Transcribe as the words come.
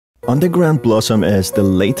Underground Blossom is the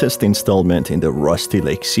latest installment in the Rusty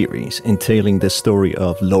Lake series, entailing the story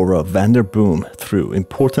of Laura Vanderboom through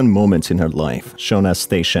important moments in her life, shown as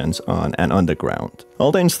stations on an underground.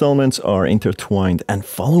 All the installments are intertwined and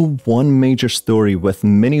follow one major story with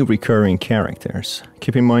many recurring characters.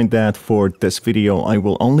 Keep in mind that for this video I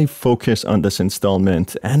will only focus on this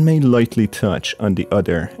installment and may lightly touch on the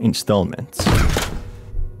other installments.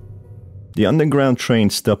 The underground train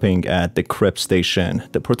stopping at the Crep station,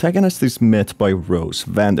 the protagonist is met by Rose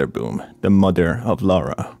Vanderboom, the mother of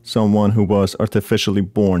Laura, someone who was artificially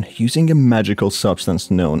born using a magical substance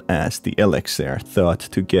known as the elixir, thought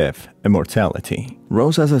to give immortality.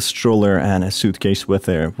 Rose has a stroller and a suitcase with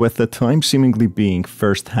her, with the time seemingly being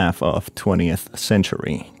first half of 20th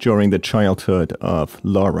century, during the childhood of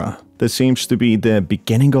Laura. This seems to be the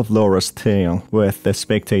beginning of Laura's tale, with the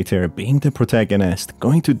spectator being the protagonist,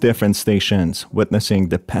 going to different stations, witnessing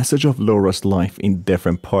the passage of Laura's life in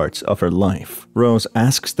different parts of her life. Rose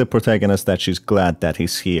asks the protagonist that she's glad that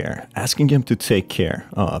he's here, asking him to take care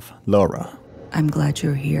of Laura. I'm glad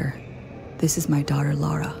you're here. This is my daughter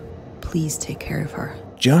Laura. Please take care of her.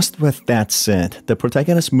 Just with that said, the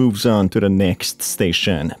protagonist moves on to the next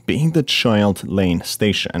station, being the Child Lane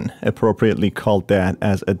station, appropriately called that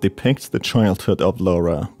as it depicts the childhood of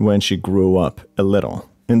Laura when she grew up a little.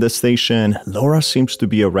 In the station, Laura seems to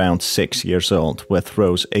be around 6 years old, with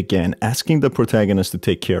Rose again asking the protagonist to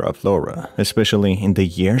take care of Laura, especially in the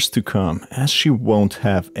years to come, as she won't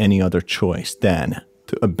have any other choice than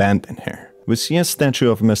to abandon her. We see a statue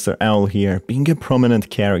of Mr. Owl here being a prominent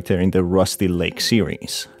character in the Rusty Lake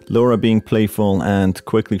series. Laura being playful and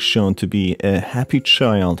quickly shown to be a happy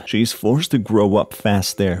child, she is forced to grow up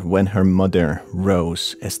faster when her mother,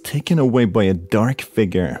 Rose, is taken away by a dark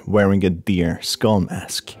figure wearing a deer skull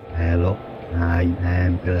mask. Hello, I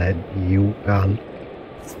am glad you come.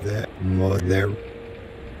 The mother,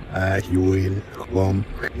 I will come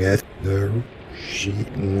get her. She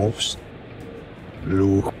moves.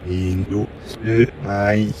 Look into the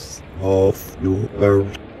eyes of the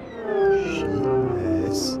earth. She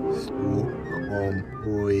has to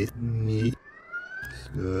come with me.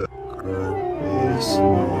 The girl is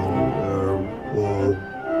on her wall.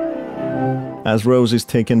 As Rose is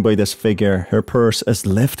taken by this figure, her purse is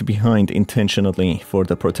left behind intentionally for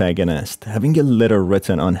the protagonist, having a letter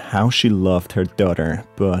written on how she loved her daughter,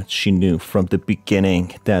 but she knew from the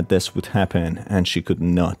beginning that this would happen and she could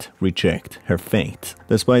not reject her fate.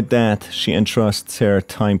 Despite that, she entrusts her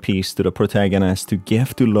timepiece to the protagonist to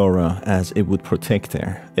give to Laura as it would protect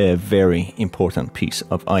her, a very important piece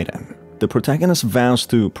of item. The protagonist vows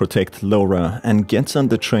to protect Laura and gets on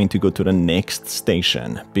the train to go to the next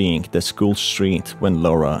station, being the school street when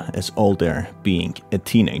Laura is older, being a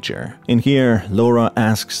teenager. In here, Laura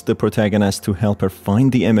asks the protagonist to help her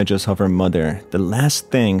find the images of her mother, the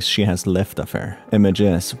last things she has left of her,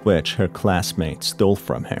 images which her classmates stole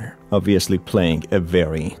from her, obviously playing a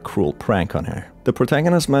very cruel prank on her. The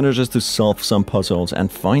protagonist manages to solve some puzzles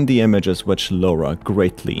and find the images which Laura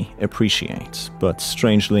greatly appreciates, but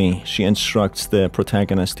strangely, she instructs the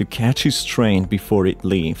protagonist to catch his train before it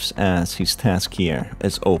leaves, as his task here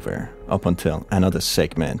is over, up until another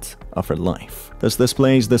segment of her life. This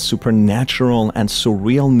displays the supernatural and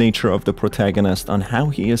surreal nature of the protagonist on how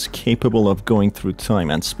he is capable of going through time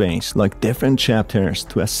and space, like different chapters,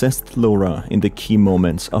 to assist Laura in the key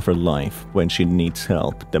moments of her life when she needs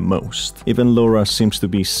help the most. Even Laura seems to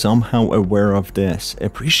be somehow aware of this,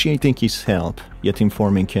 appreciating his help, yet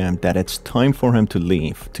informing him that it's time for him to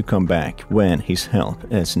leave to come back when his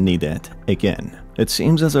help is needed again. It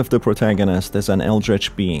seems as if the protagonist is an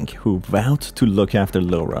eldritch being who vowed to look after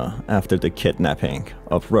Laura after the kidnapping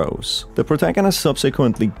of Rose. The protagonist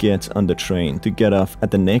subsequently gets on the train to get off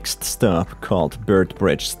at the next stop called Bird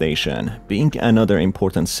Bridge Station, being another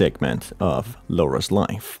important segment of Laura's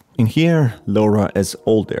life. In here, Laura is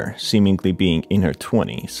older, seemingly being in her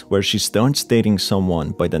 20s, where she starts dating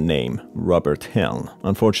someone by the name Robert Hill.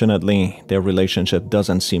 Unfortunately, their relationship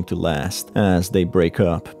doesn't seem to last, as they break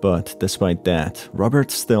up, but despite that,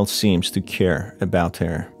 Robert still seems to care about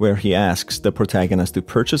her, where he asks the protagonist to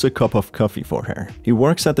purchase a cup of coffee for her. He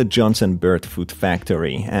works at the Johnson Bird Food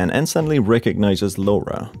Factory and instantly recognizes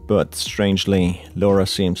Laura, but strangely, Laura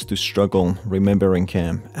seems to struggle remembering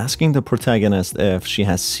him, asking the protagonist if she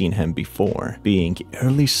has seen him before, being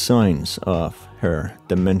early signs of her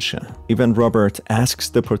dementia. Even Robert asks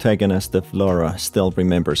the protagonist if Laura still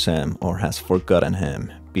remembers him or has forgotten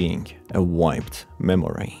him, being a wiped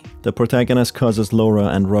memory. The protagonist causes Laura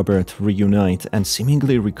and Robert reunite and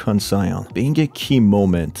seemingly reconcile, being a key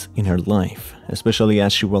moment in her life, especially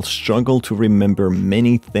as she will struggle to remember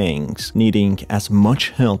many things, needing as much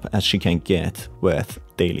help as she can get with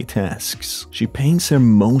daily tasks. She paints her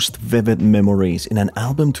most vivid memories in an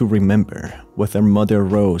album to remember, with her mother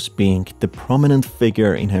Rose being the prominent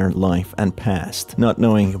figure in her life and past, not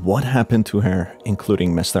knowing what happened to her,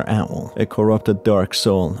 including Mr. Owl, a corrupted dark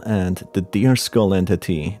soul, and the deer skull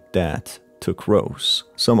entity that took Rose.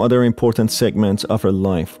 Some other important segments of her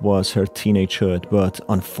life was her teenagehood, but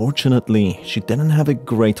unfortunately, she didn't have a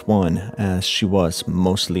great one as she was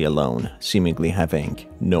mostly alone, seemingly having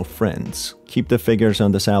no friends. Keep the figures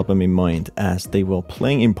on this album in mind as they will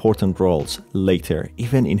play important roles later,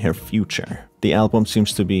 even in her future. The album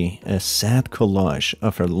seems to be a sad collage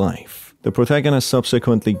of her life. The protagonist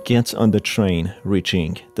subsequently gets on the train,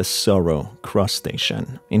 reaching the Sorrow cross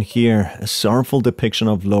station. In here, a sorrowful depiction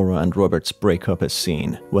of Laura and Robert's breakup is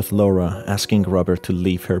seen, with Laura asking Robert to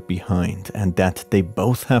leave her behind and that they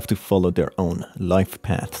both have to follow their own life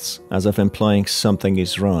paths, as if implying something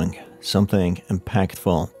is wrong. Something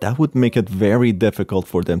impactful that would make it very difficult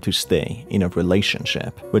for them to stay in a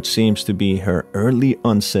relationship, which seems to be her early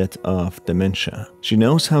onset of dementia. She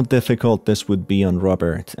knows how difficult this would be on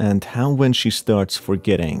Robert and how when she starts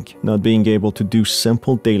forgetting, not being able to do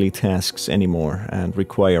simple daily tasks anymore and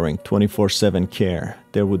requiring 24/7 care,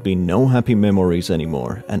 there would be no happy memories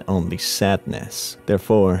anymore and only sadness.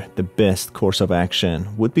 Therefore, the best course of action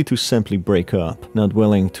would be to simply break up, not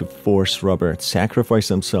willing to force Robert sacrifice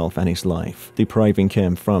himself and his life, depriving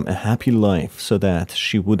him from a happy life so that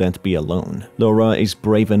she wouldn't be alone. Laura is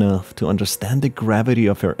brave enough to understand the gravity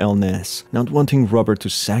of her illness, not wanting Robert to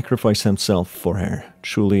sacrifice himself for her.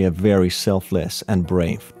 Truly a very selfless and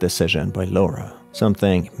brave decision by Laura,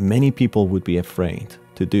 something many people would be afraid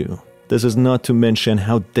to do. This is not to mention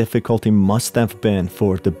how difficult it must have been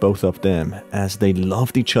for the both of them, as they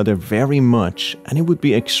loved each other very much, and it would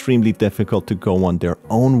be extremely difficult to go on their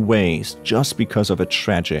own ways just because of a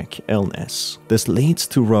tragic illness. This leads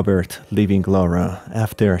to Robert leaving Laura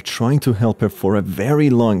after trying to help her for a very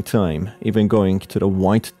long time, even going to the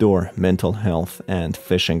White Door mental health and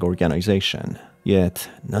fishing organization. Yet,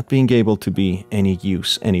 not being able to be any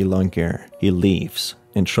use any longer, he leaves,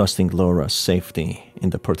 entrusting Laura's safety in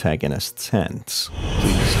the protagonist's hands.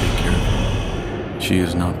 Please take care of her. She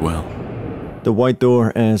is not well. The White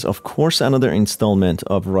Door is of course another installment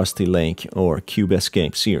of Rusty Lake or Cube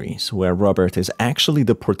Escape series, where Robert is actually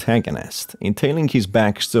the protagonist, entailing his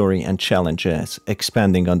backstory and challenges,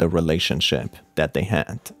 expanding on the relationship that they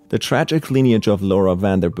had. The tragic lineage of Laura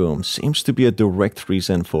Vanderboom seems to be a direct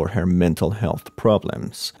reason for her mental health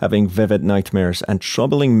problems, having vivid nightmares and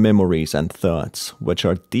troubling memories and thoughts, which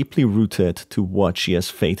are deeply rooted to what she is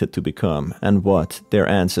fated to become and what their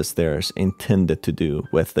ancestors intended to do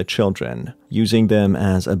with the children, using them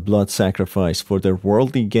as a blood sacrifice for their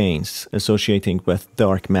worldly gains, associating with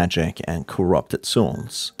dark magic and corrupted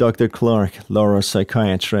souls. Dr. Clark, Laura's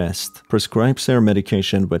psychiatrist, prescribes her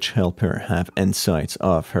medication which help her have insights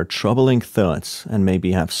of her troubling thoughts and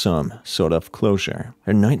maybe have some sort of closure.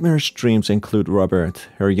 Her nightmarish dreams include Robert,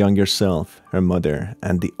 her younger self, her mother,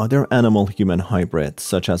 and the other animal-human hybrids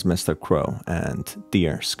such as Mr. Crow and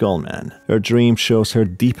Deer Skullman. Her dream shows her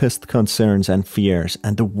deepest concerns and fears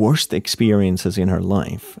and the worst experiences in her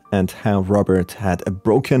life, and how Robert had a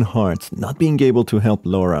broken heart not being able to help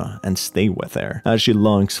Laura and stay with her, as she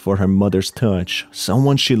longs for her mother's touch,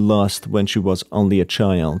 someone she lost when she was only a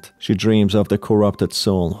child. She dreams of the corrupted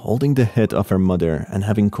soul holding the head of her mother and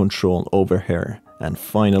having control over her. And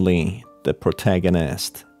finally, the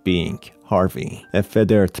protagonist being Harvey, a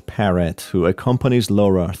feathered parrot who accompanies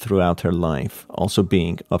Laura throughout her life, also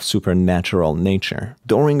being of supernatural nature.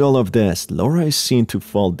 During all of this, Laura is seen to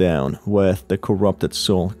fall down, with the corrupted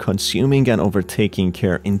soul consuming and overtaking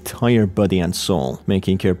her entire body and soul,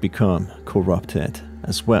 making her become corrupted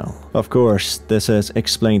as well. Of course, this is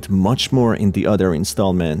explained much more in the other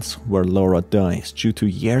installments, where Laura dies due to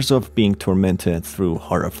years of being tormented through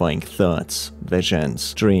horrifying thoughts,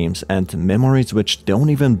 visions, dreams, and memories which don't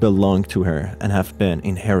even belong to her and have been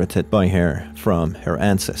inherited by her from her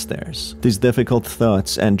ancestors. These difficult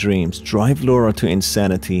thoughts and dreams drive Laura to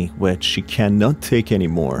insanity, which she cannot take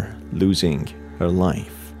anymore, losing her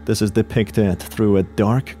life. This is depicted through a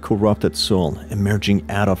dark, corrupted soul emerging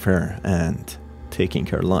out of her and taking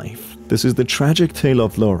her life. This is the tragic tale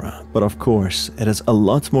of Laura, but of course, it is a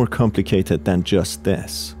lot more complicated than just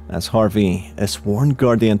this, as Harvey, a sworn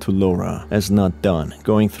guardian to Laura, is not done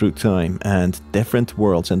going through time and different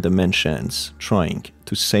worlds and dimensions trying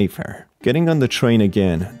to save her. Getting on the train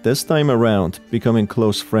again, this time around becoming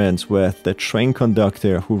close friends with the train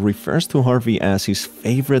conductor who refers to Harvey as his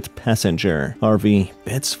favorite passenger. Harvey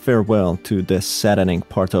bids farewell to this saddening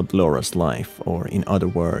part of Laura's life, or in other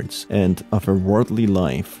words, end of her worldly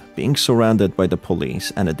life, being surrounded by the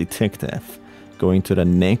police and a detective, going to the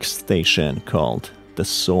next station called the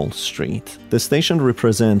Soul Street. The station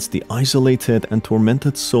represents the isolated and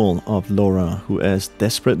tormented soul of Laura, who is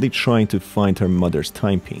desperately trying to find her mother's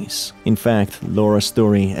timepiece. In fact, Laura's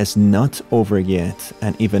story is not over yet,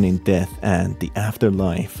 and even in death and the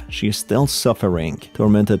afterlife, she is still suffering,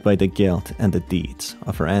 tormented by the guilt and the deeds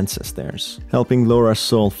of her ancestors. Helping Laura's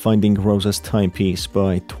soul finding Rose's timepiece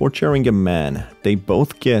by torturing a man, they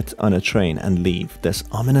both get on a train and leave this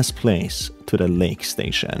ominous place to the lake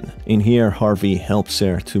station. In here, Harvey helps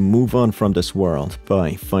her to move on from this world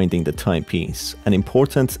by finding the timepiece, an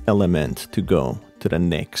important element to go to the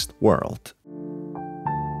next world.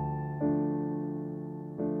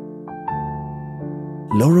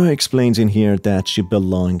 Laura explains in here that she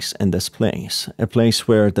belongs in this place, a place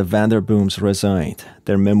where the Vanderbooms reside,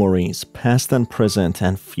 their memories, past and present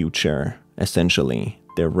and future, essentially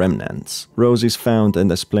their remnants. Rose is found in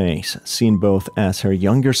this place, seen both as her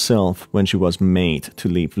younger self when she was made to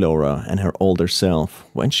leave Laura and her older self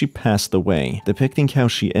when she passed away, depicting how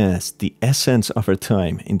she is the essence of her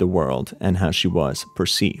time in the world and how she was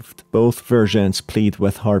perceived. Both versions plead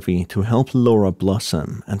with Harvey to help Laura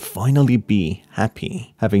blossom and finally be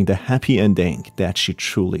happy, having the happy ending that she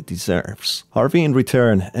truly deserves. Harvey in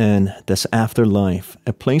return, in this afterlife,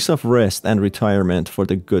 a place of rest and retirement for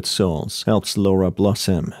the good souls, helps Laura blossom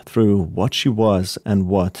through what she was and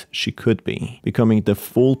what she could be, becoming the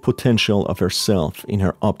full potential of herself in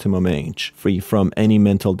her optimum age, free from any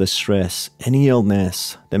mental distress, any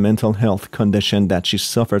illness, the mental health condition that she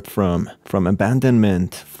suffered from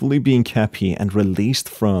abandonment, fully being happy and released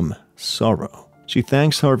from sorrow. She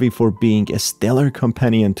thanks Harvey for being a stellar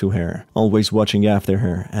companion to her, always watching after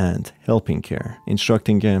her and helping her,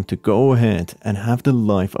 instructing him to go ahead and have the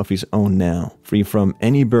life of his own now, free from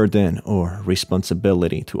any burden or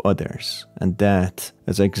responsibility to others. And that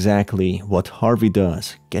is exactly what Harvey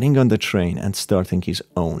does, getting on the train and starting his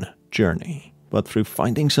own journey. But through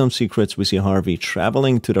finding some secrets, we see Harvey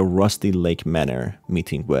traveling to the Rusty Lake Manor,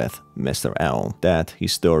 meeting with Mr. Owl, that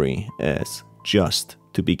his story is just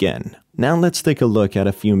to begin. Now let's take a look at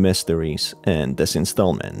a few mysteries in this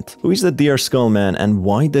installment. Who is the Deer Skull Man and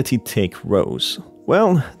why did he take Rose?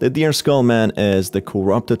 Well, the Deer Skull Man is the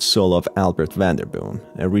corrupted soul of Albert Vanderboom,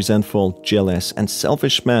 a resentful, jealous, and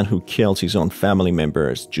selfish man who kills his own family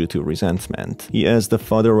members due to resentment. He is the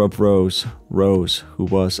father of Rose, who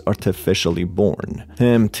was artificially born.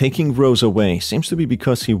 Him taking Rose away seems to be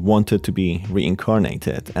because he wanted to be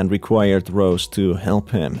reincarnated and required Rose to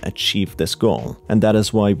help him achieve this goal. And that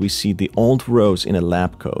is why we see the old Rose in a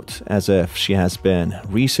lab coat, as if she has been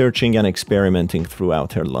researching and experimenting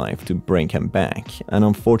throughout her life to bring him back. And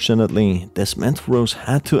unfortunately, this meant Rose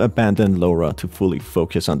had to abandon Laura to fully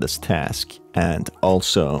focus on this task. And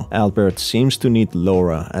also, Albert seems to need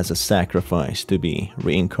Laura as a sacrifice to be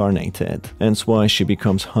reincarnated, hence why she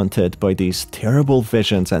becomes haunted by these terrible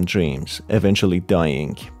visions and dreams, eventually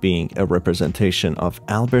dying, being a representation of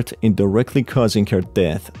Albert indirectly causing her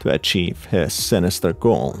death to achieve his sinister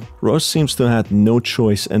goal. Rose seems to have no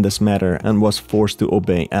choice in this matter and was forced to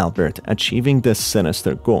obey Albert, achieving this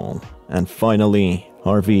sinister goal. And finally,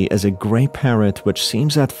 Harvey is a grey parrot which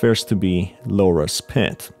seems at first to be Laura's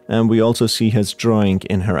pet. And we also see his drawing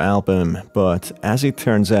in her album, but as it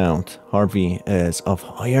turns out, Harvey is of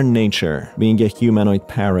higher nature, being a humanoid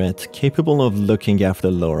parrot capable of looking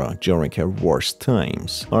after Laura during her worst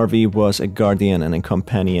times. Harvey was a guardian and a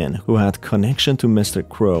companion who had connection to Mr.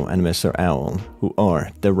 Crow and Mr. Owl, who are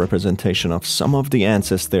the representation of some of the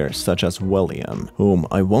ancestors such as William, whom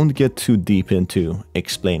I won't get too deep into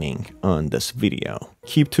explaining on this video.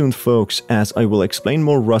 Keep tuned folks, as I will explain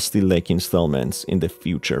more Rusty Lake installments in the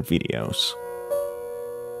future videos.